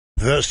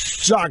The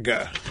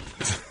saga.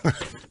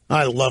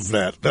 I love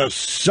that. The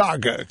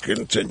saga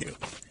continue.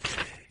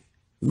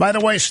 By the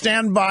way,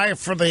 stand by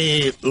for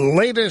the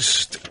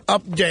latest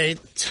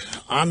update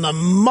on the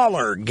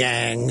Mueller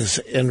gang's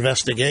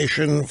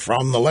investigation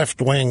from the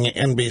left-wing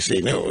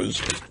NBC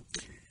News.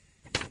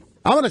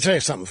 I'm going to tell you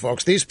something,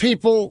 folks. These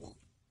people,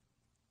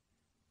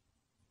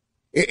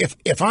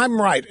 if I'm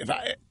right,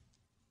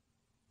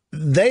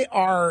 they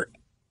are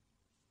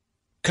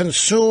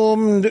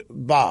consumed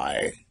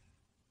by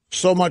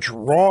so much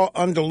raw,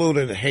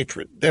 undiluted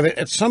hatred that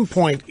at some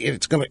point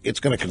it's going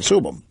to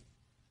consume them.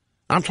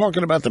 I'm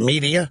talking about the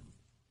media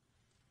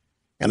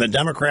and the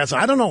Democrats.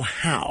 I don't know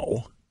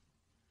how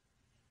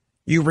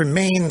you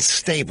remain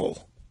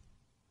stable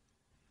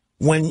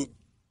when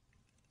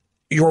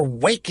your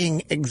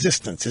waking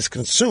existence is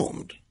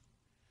consumed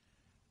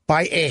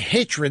by a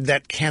hatred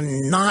that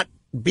cannot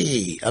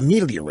be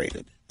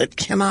ameliorated, that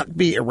cannot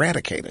be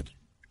eradicated.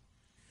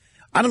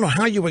 I don't know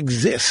how you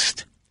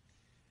exist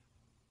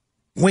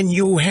when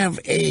you have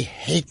a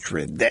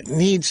hatred that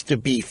needs to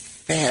be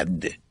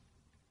fed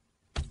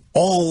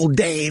all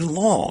day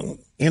long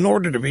in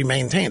order to be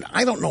maintained.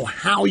 I don't know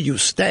how you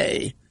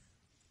stay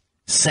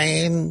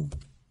sane,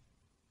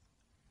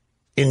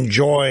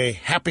 enjoy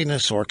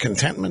happiness or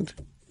contentment,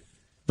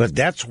 but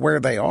that's where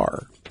they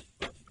are.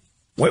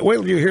 Wait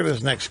till you hear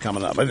this next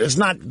coming up. It's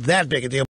not that big a deal.